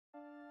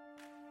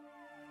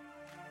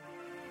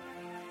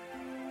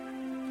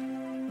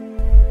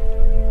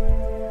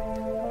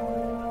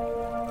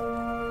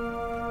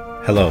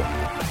Hello,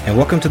 and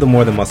welcome to the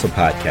More Than Muscle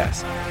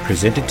podcast,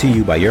 presented to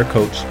you by your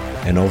coach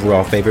and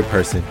overall favorite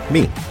person,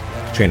 me,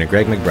 Trainer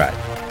Greg McBride.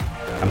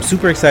 I'm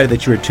super excited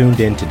that you are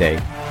tuned in today,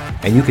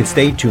 and you can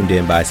stay tuned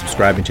in by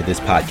subscribing to this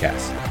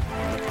podcast.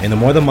 In the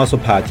More Than Muscle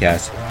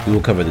podcast, we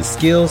will cover the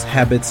skills,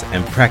 habits,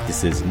 and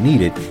practices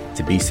needed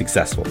to be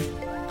successful.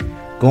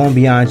 Going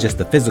beyond just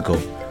the physical,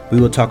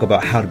 we will talk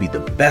about how to be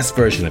the best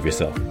version of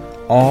yourself,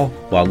 all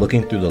while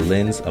looking through the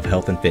lens of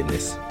health and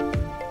fitness.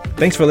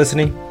 Thanks for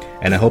listening,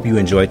 and I hope you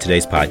enjoyed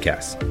today's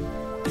podcast.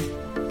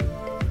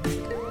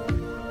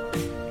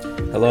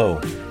 Hello,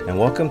 and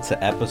welcome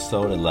to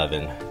episode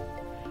 11,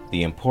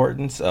 the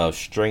importance of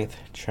strength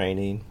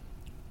training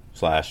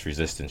 /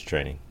 resistance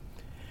training.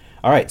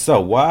 All right,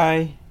 so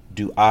why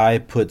do I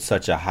put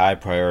such a high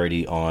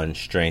priority on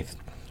strength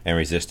and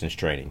resistance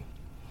training?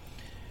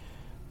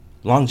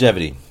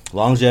 Longevity.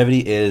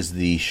 Longevity is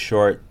the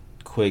short,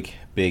 quick,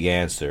 big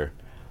answer.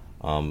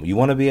 You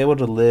want to be able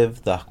to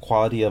live the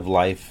quality of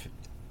life,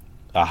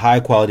 a high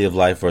quality of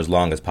life for as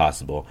long as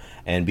possible,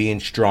 and being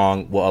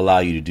strong will allow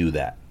you to do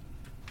that.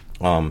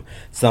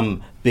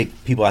 Some big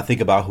people I think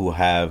about who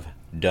have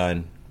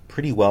done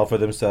pretty well for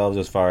themselves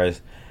as far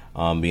as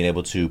being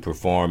able to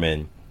perform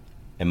and,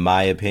 in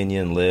my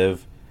opinion,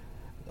 live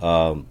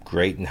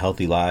great and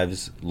healthy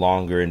lives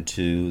longer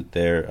into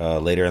their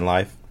later in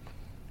life.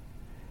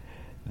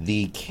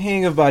 The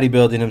king of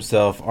bodybuilding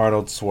himself,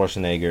 Arnold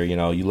Schwarzenegger,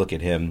 you look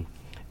at him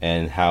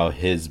and how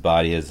his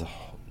body has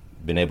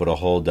been able to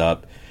hold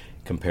up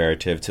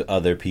comparative to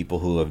other people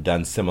who have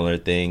done similar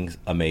things.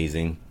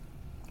 Amazing.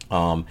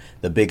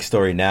 The big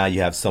story now,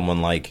 you have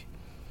someone like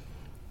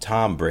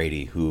Tom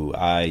Brady, who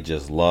I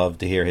just love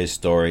to hear his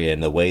story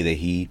and the way that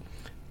he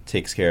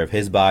takes care of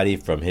his body,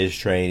 from his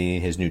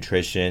training, his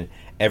nutrition,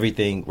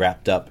 everything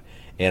wrapped up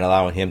and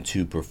allowing him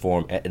to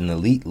perform at an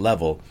elite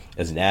level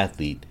as an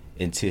athlete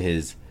into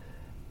his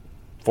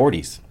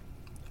 40s.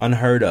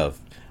 Unheard of.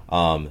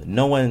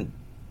 No one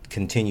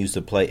continues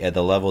to play at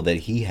the level that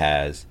he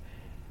has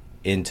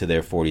into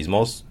their 40s.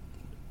 Most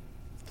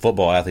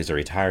football athletes are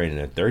retiring in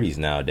their 30s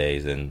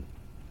nowadays,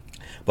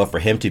 but for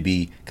him to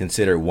be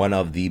considered one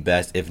of the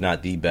best, if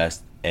not the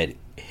best, at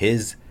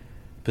his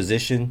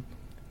position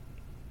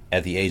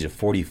at the age of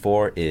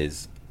 44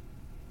 is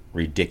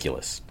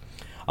ridiculous.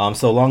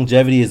 So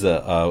longevity is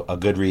a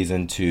good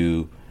reason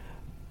to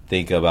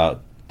think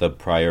about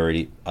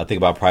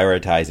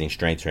prioritizing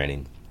strength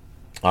training.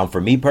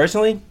 For me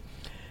personally,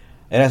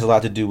 it has a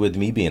lot to do with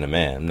me being a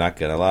man. I'm not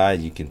gonna lie.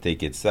 You can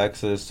think it's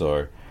sexist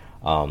or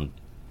kind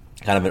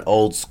of an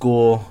old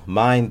school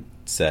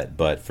mindset,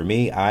 but for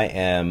me, I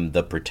am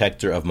the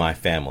protector of my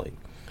family.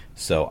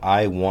 So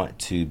I want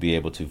to be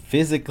able to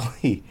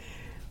physically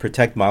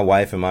protect my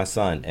wife and my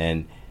son.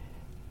 And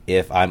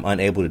if I'm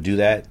unable to do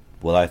that,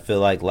 will I feel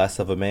like less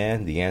of a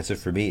man? The answer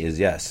for me is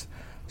yes.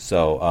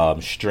 So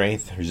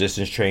strength,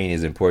 resistance training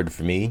is important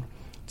for me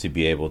to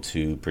be able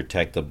to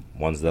protect the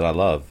ones that I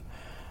love.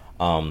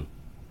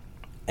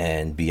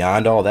 And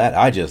beyond all that,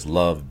 I just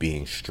love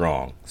being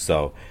strong.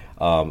 So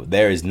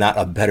there is not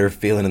a better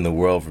feeling in the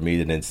world for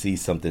me than see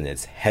something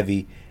that's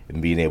heavy and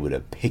being able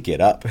to pick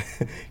it up,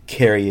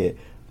 carry it,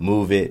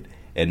 move it,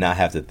 and not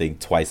have to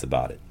think twice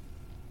about it.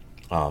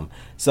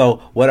 So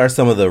what are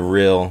some of the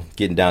real,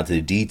 getting down to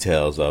the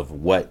details of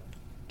what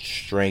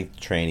strength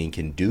training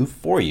can do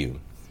for you?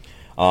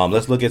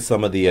 Let's look at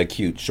some of the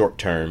acute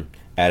short-term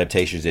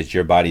adaptations that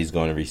your body is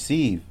going to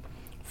receive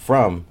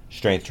from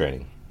strength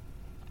training.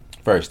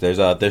 First,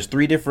 there's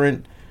three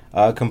different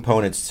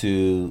components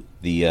to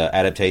the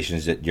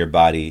adaptations that your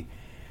body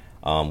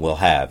will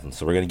have. And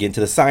so we're going to get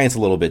into the science a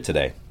little bit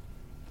today.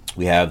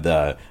 We have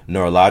the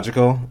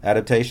neurological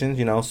adaptations,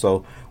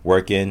 so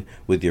working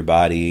with your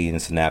body and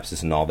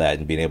synapses and all that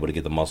and being able to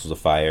get the muscles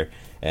afire.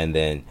 And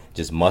then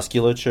just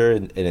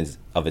musculature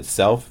of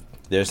itself,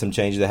 there's some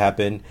changes that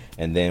happen.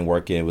 And then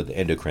working with the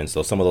endocrine,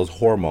 so some of those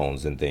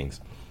hormones and things,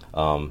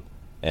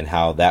 and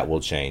how that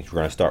will change. We're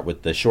going to start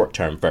with the short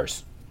term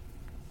first.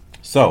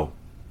 So,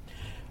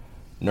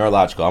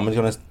 neurological. I'm just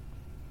going to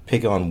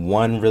pick on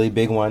one really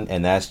big one,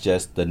 and that's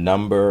just the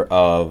number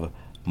of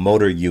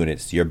motor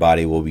units your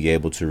body will be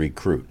able to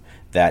recruit.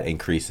 That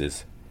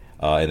increases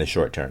in the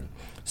short term.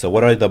 So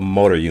what are the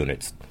motor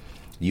units?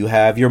 You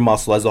have your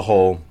muscle as a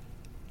whole,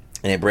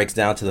 and it breaks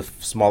down to the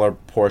smaller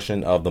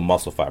portion of the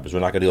muscle fibers. We're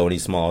not going to go any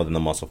smaller than the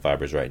muscle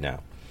fibers right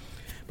now.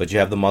 But you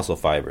have the muscle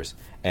fibers,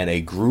 and a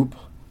group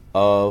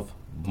of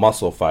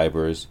muscle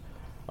fibers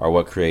are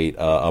what create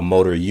a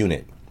motor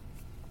unit.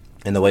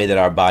 And the way that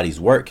our bodies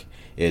work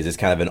is it's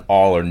kind of an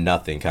all or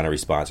nothing kind of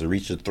response. It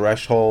reaches a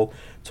threshold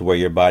to where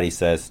your body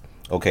says,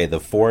 okay, the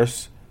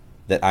force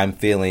that I'm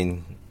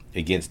feeling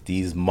against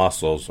these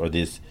muscles or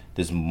this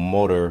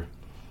motor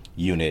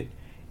unit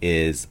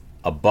is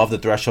above the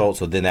threshold,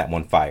 so then that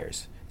one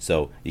fires.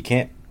 So you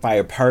can't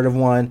fire part of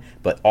one,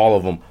 but all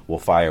of them will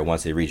fire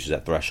once it reaches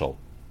that threshold.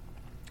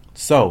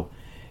 So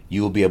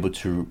you will be able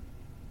to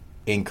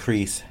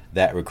increase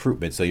that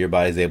recruitment, so your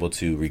body is able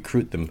to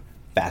recruit them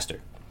faster.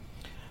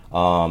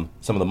 Some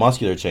of the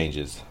muscular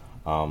changes.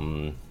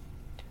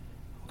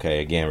 Okay,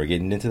 again, we're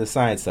getting into the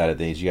science side of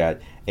things. You got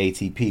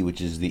ATP,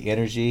 which is the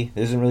energy. It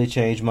doesn't really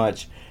change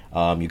much.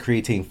 Your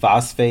creatine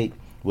phosphate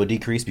will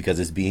decrease because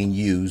it's being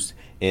used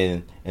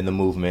in the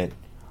movement.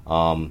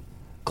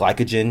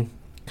 Glycogen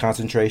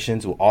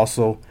concentrations will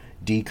also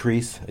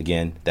decrease.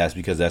 Again, that's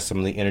because that's some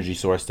of the energy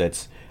source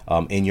that's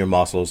in your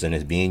muscles and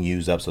is being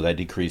used up, so that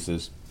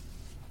decreases.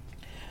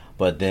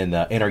 But then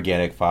the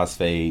inorganic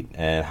phosphate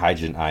and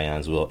hydrogen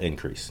ions will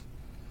increase,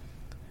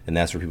 and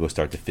that's where people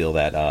start to feel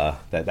that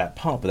that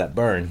pump, that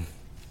burn.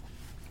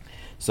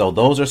 So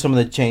those are some of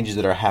the changes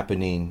that are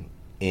happening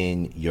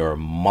in your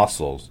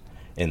muscles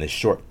in the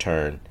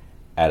short-term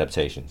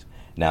adaptations.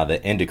 Now,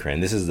 the endocrine,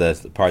 this is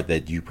the part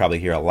that you probably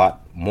hear a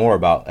lot more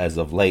about as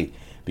of late,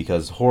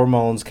 because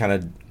hormones kind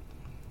of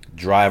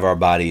drive our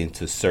body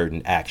into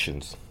certain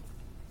actions.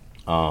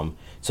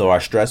 So our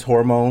stress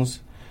hormones,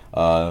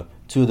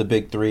 two of the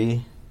big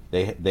three,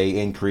 they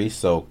increase.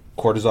 So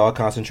cortisol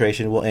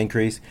concentration will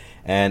increase,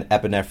 and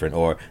epinephrine,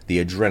 or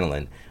the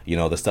adrenaline,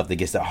 the stuff that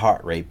gets the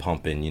heart rate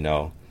pumping,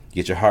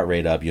 get your heart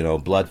rate up,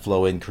 blood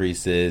flow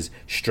increases,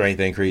 strength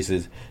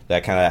increases,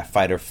 that kind of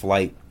fight or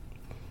flight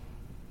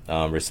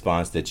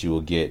response that you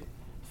will get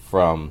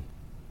from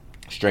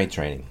strength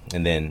training.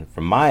 And then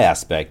from my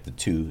aspect, the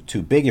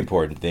two big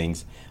important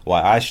things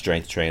why I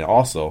strength train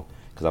also,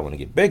 because I want to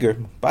get bigger,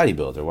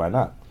 bodybuilder, why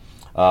not?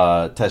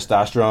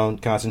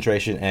 Testosterone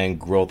concentration and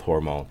growth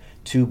hormone,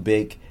 two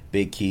big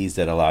keys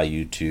that allow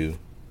you to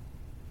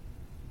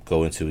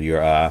go into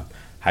your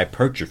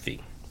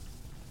hypertrophy.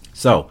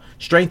 So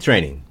strength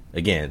training,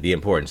 again, the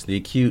importance, the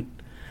acute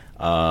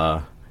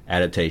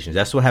adaptations.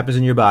 That's what happens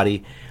in your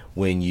body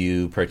when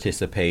you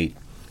participate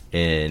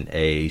in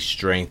a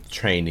strength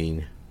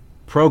training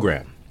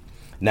program.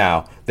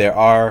 Now, there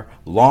are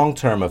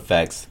long-term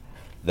effects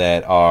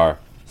that are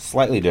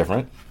slightly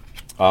different,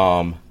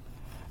 and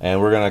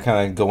we're going to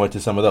kind of go into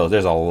some of those.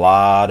 There's a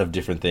lot of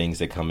different things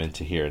that come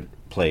into here and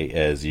play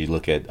as you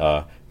look at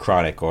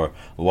chronic or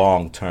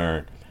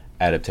long-term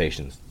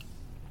adaptations.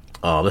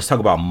 Let's talk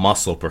about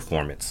muscle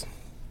performance.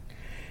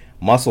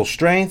 Muscle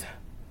strength,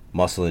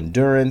 muscle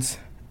endurance,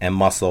 and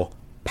muscle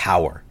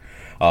power.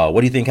 What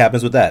do you think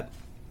happens with that?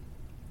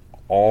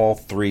 All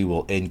three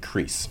will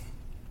increase.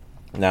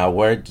 Now,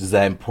 where does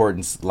that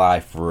importance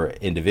lie for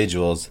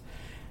individuals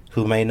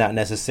who may not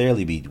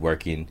necessarily be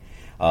working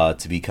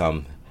to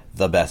become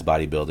the best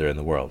bodybuilder in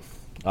the world?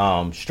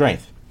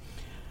 Strength.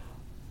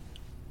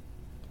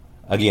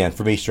 Again,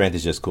 for me, strength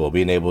is just cool.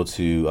 Being able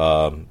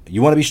to,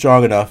 you want to be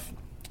strong enough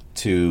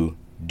to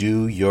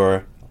do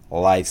your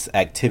life's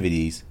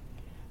activities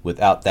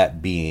without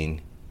that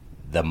being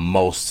the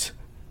most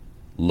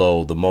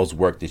load, the most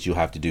work that you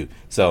have to do.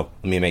 So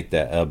let me make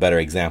that a better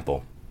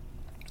example.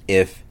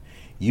 If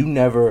you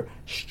never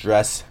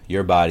stress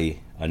your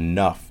body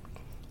enough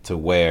to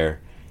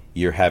where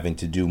you're having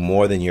to do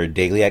more than your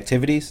daily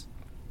activities,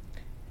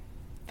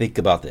 think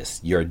about this.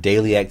 Your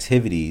daily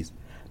activities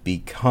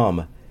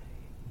become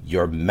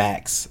your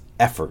max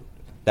effort.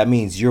 That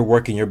means you're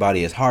working your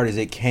body as hard as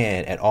it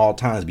can at all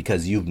times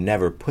because you've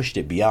never pushed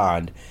it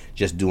beyond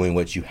just doing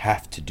what you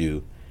have to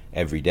do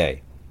every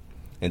day.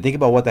 And think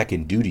about what that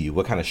can do to you,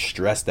 what kind of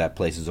stress that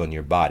places on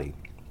your body.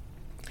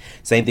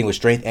 Same thing with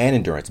strength and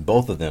endurance,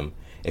 both of them.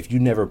 If you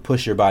never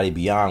push your body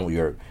beyond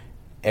your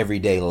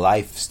everyday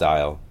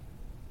lifestyle,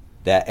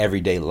 that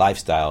everyday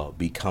lifestyle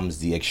becomes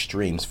the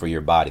extremes for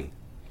your body.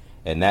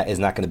 And that is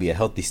not going to be a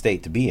healthy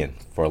state to be in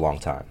for a long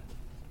time.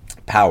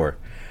 Power.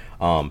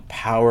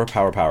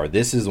 Power.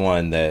 This is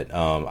one that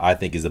I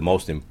think is the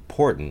most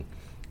important.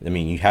 I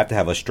mean, you have to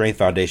have a strength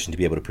foundation to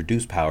be able to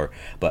produce power,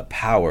 but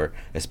power,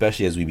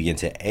 especially as we begin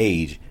to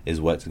age, is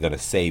what's going to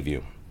save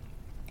you.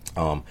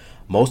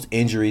 Most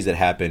injuries that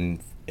happen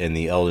in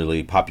the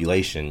elderly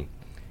population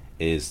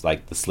is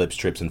like the slips,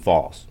 trips, and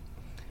falls.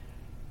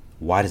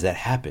 Why does that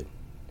happen?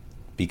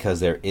 Because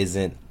there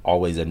isn't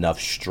always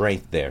enough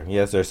strength there.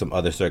 Yes, there's some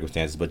other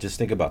circumstances, but just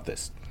think about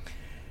this.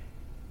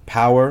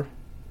 Power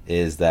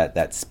is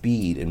that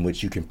speed in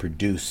which you can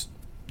produce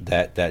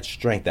that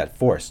strength, that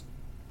force.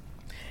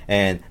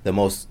 And the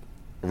most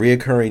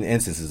reoccurring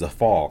instance is a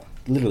fall,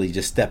 literally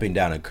just stepping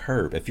down a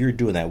curb. If you're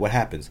doing that, what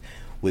happens?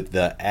 With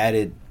the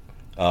added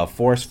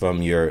force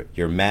from your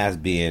mass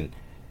being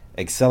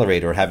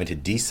accelerated or having to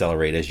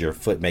decelerate as your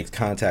foot makes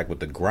contact with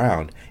the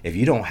ground, if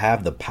you don't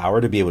have the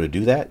power to be able to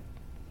do that,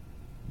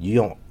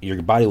 your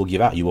body will give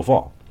out. You will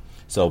fall.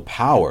 So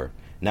power,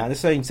 not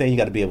necessarily saying you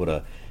got to be able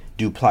to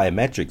do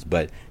plyometrics,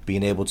 but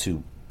being able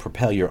to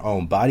propel your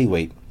own body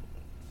weight,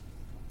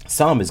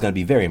 some is going to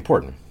be very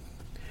important.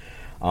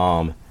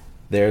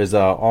 There's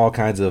all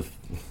kinds of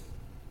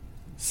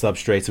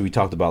substrates that we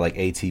talked about, like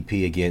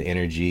ATP, again,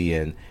 energy,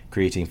 and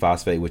creatine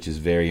phosphate, which is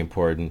very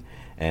important,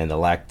 and the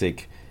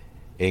lactic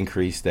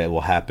increase that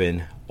will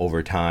happen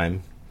over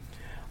time.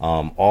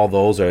 All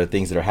those are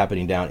things that are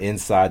happening down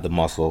inside the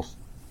muscles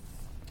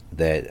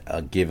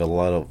that give a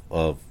lot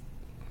of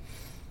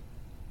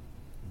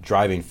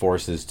driving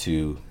forces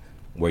to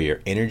where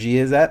your energy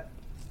is at,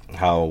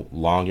 how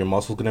long your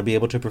muscle is going to be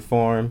able to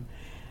perform,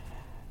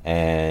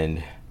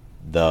 and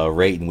the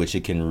rate in which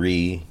it can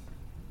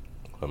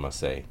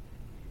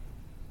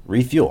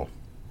refuel.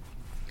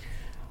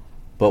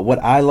 But what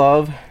I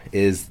love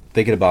is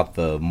thinking about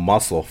the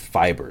muscle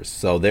fibers.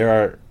 So there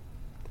are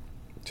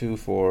 2,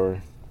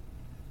 4,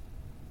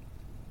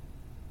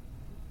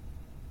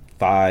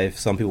 5,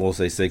 some people will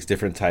say 6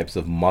 different types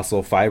of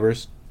muscle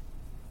fibers.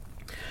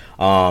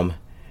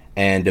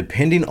 And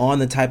depending on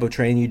the type of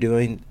training you're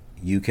doing,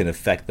 you can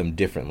affect them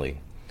differently.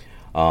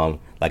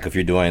 Like if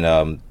you're doing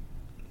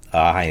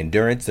high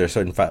endurance, there are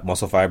certain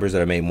muscle fibers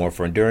that are made more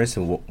for endurance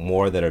and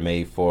more that are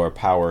made for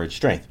power and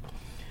strength.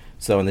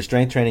 So in the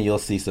strength training, you'll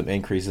see some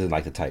increases in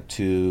like the type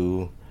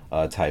 2,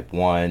 type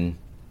 1,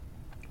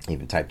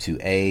 even type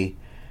 2A.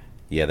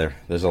 Yeah,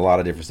 there's a lot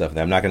of different stuff. And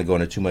I'm not going to go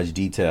into too much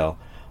detail,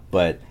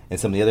 but in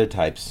some of the other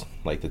types,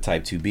 like the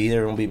type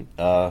 2B,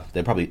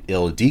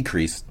 it'll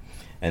decrease.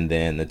 And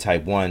then the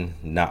type 1,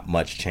 not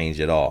much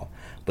change at all.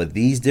 But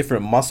these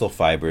different muscle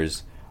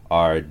fibers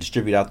are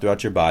distributed out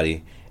throughout your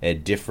body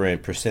at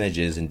different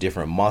percentages and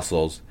different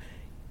muscles.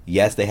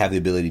 Yes, they have the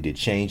ability to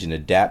change and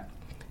adapt.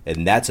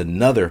 And that's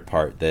another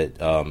part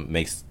that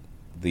makes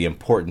the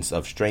importance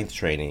of strength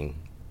training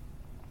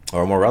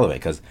or more relevant.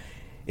 Because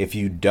if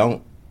you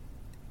don't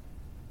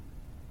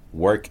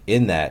work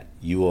in that,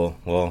 you will,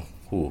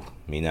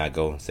 not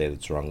go and say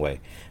it's the wrong way.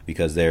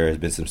 Because there has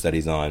been some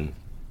studies on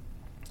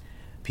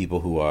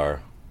people who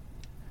are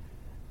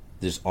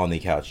just on the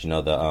couch,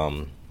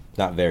 not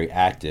very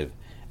active.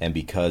 And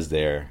because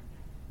they're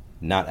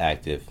not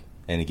active,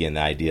 and again,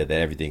 the idea that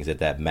everything's at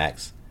that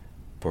max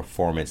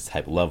performance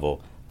type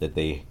level, that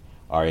they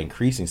are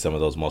increasing some of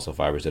those muscle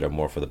fibers that are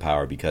more for the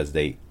power because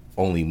they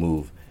only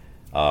move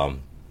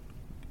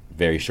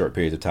very short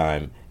periods of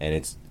time and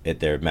it's at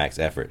their max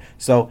effort.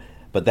 So,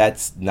 but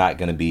that's not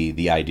going to be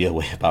the ideal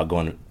way about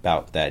going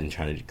about that and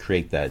trying to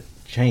create that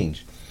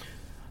change.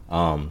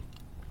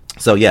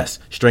 So yes,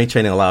 strength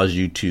training allows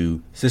you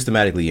to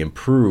systematically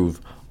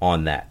improve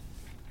on that.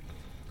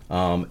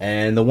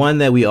 And the one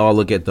that we all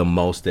look at the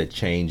most that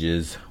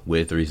changes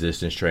with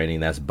resistance training,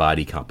 that's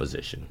body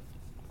composition.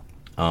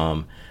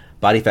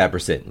 Body fat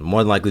percent,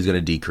 more than likely, is going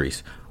to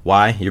decrease.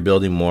 Why? You're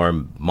building more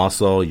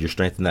muscle. You're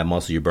strengthening that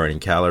muscle. You're burning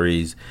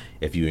calories.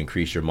 If you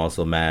increase your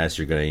muscle mass,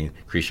 you're going to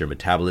increase your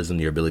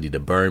metabolism, your ability to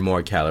burn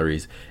more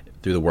calories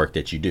through the work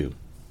that you do.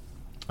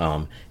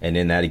 And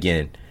then that,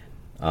 again,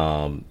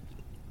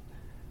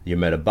 your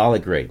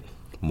metabolic rate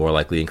more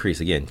likely increase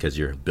again because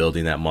you're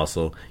building that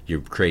muscle.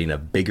 You're creating a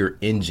bigger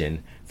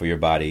engine for your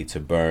body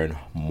to burn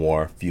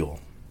more fuel.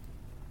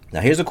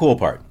 Now, here's the cool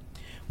part.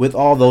 With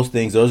all those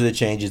things, those are the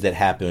changes that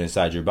happen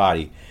inside your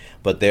body.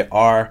 But there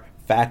are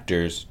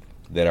factors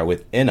that are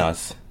within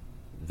us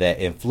that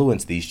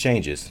influence these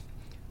changes.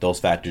 Those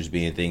factors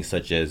being things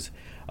such as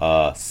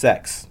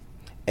sex,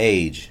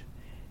 age,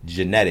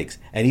 genetics,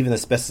 and even the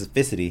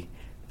specificity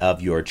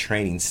of your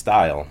training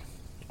style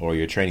or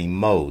your training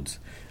modes,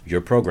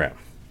 your program.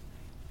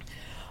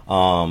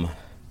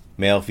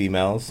 Male,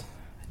 females,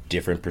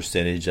 different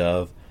percentage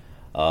of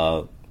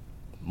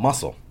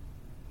muscle,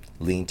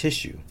 lean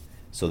tissue.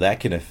 So that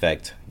can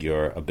affect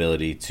your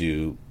ability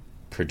to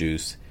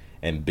produce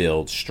and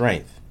build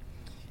strength.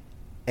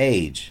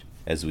 Age,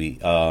 as we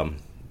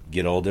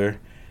get older.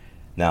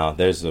 Now,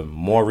 there's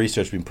more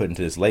research being put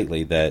into this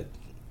lately that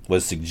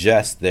would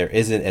suggest there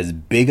isn't as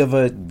big of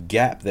a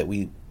gap that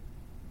we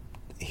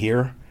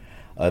hear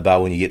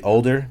about when you get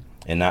older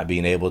and not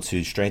being able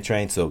to strength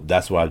train. So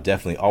that's why I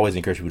definitely always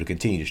encourage people to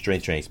continue to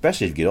strength train,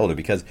 especially if you get older,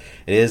 because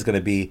it is going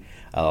to be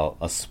a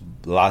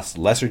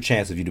lesser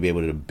chance of you to be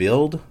able to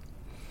build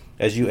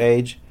as you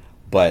age.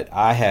 But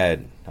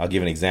I'll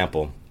give an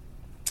example.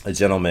 A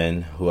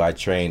gentleman who I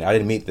trained, I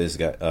didn't meet this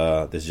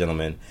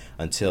gentleman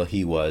until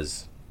we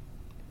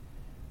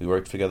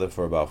worked together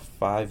for about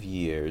 5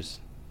 years.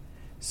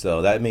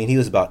 So that means he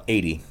was about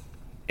 80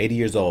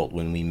 years old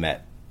when we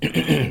met.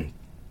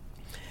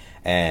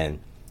 And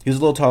he was a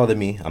little taller than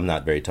me. I'm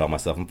not very tall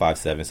myself. I'm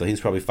 5'7", so he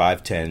was probably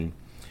 5'10",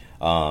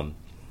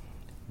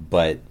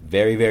 but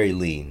very, very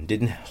lean.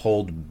 Didn't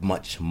hold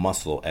much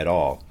muscle at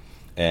all.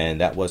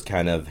 And that was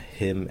kind of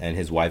him and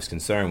his wife's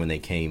concern when they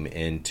came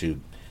in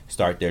to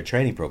start their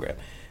training program.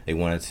 They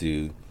wanted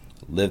to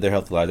live their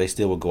healthy lives. They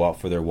still would go out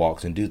for their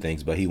walks and do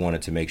things, but he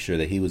wanted to make sure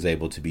that he was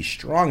able to be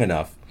strong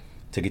enough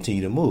to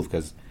continue to move,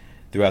 because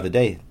throughout the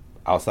day,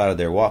 outside of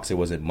their walks, there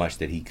wasn't much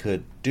that he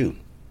could do.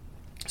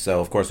 So,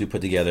 of course, we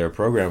put together a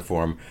program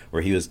for him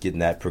where he was getting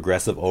that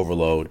progressive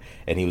overload,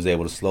 and he was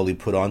able to slowly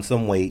put on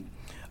some weight,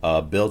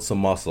 build some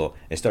muscle,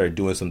 and started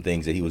doing some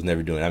things that he was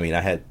never doing. I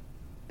mean,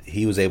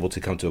 he was able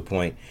to come to a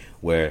point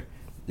where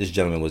this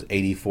gentleman was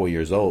 84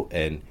 years old,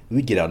 and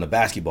we'd get out on the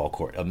basketball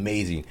court.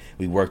 Amazing.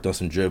 We worked on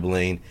some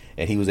dribbling,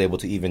 and he was able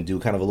to even do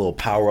kind of a little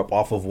power-up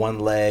off of one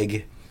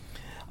leg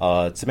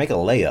to make a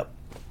layup.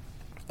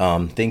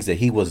 Things that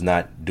he was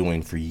not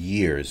doing for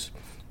years.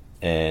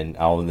 And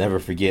I'll never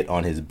forget,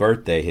 on his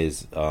birthday,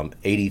 his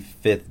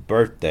 85th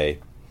birthday,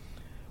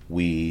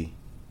 we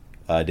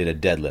did a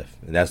deadlift.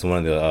 And that's one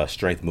of the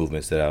strength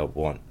movements that I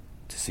want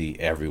to see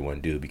everyone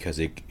do, because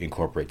it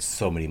incorporates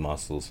so many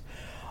muscles.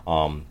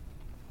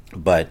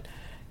 But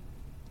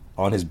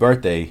on his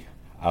birthday,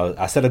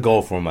 I set a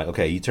goal for him, like,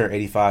 okay, you turn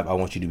 85, I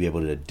want you to be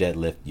able to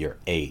deadlift your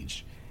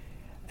age.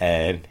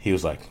 And he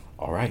was like,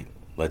 all right,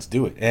 let's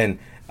do it. And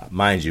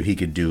mind you, he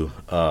could do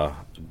a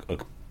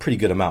pretty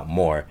good amount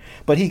more.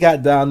 But he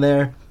got down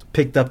there,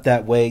 picked up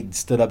that weight,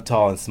 stood up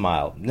tall and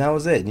smiled. And that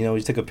was it. You know,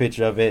 we took a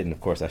picture of it, and of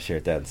course I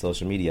shared that on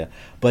social media.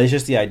 But it's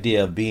just the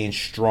idea of being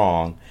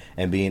strong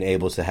and being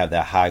able to have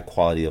that high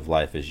quality of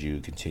life as you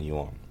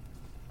continue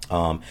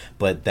on.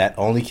 But that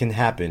only can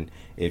happen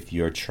if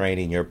your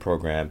training, your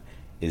program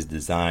is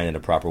designed in a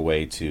proper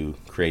way to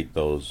create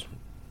those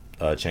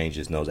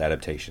changes and those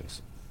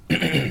adaptations.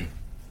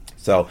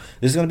 So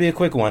this is going to be a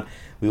quick one.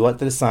 We went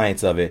to the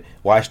science of it.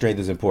 Why strength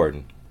is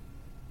important.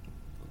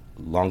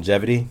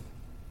 Longevity.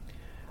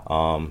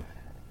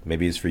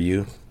 Maybe it's for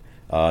you.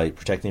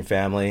 Protecting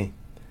family.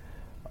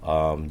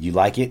 You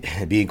like it.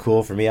 Being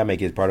cool. For me, I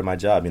make it part of my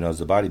job, as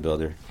a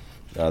bodybuilder.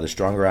 The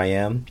stronger I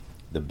am,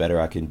 the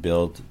better I can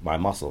build my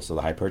muscle. So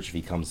the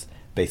hypertrophy comes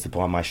based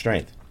upon my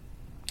strength.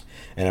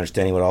 And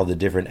understanding what all the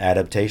different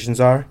adaptations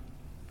are.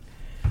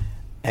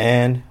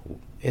 And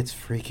it's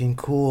freaking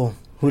cool.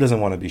 Who doesn't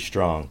want to be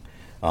strong?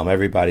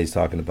 Everybody's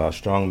talking about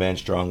strong men,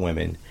 strong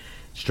women,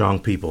 strong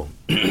people.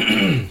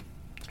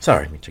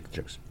 Sorry, let me take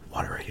a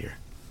water right here.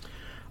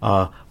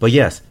 But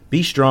yes,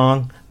 be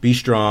strong, be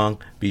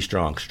strong, be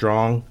strong.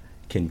 Strong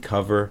can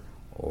cover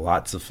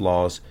lots of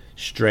flaws.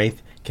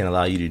 Strength can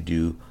allow you to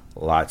do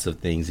lots of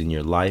things in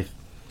your life.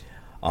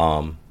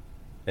 And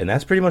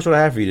that's pretty much what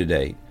I have for you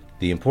today.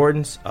 The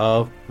importance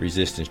of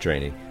resistance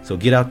training. So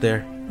get out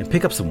there and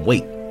pick up some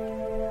weight.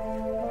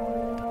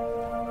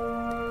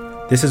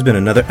 This has been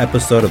another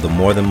episode of the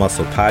More Than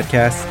Muscle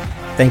podcast.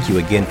 Thank you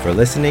again for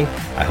listening.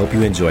 I hope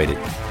you enjoyed it.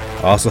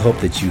 I also hope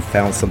that you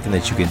found something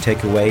that you can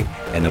take away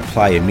and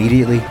apply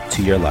immediately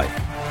to your life.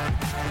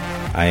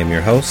 I am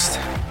your host,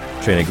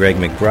 Trainer Greg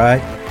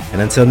McBride.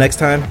 And until next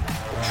time,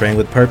 train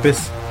with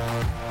purpose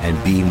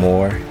and be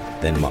more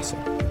than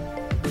muscle.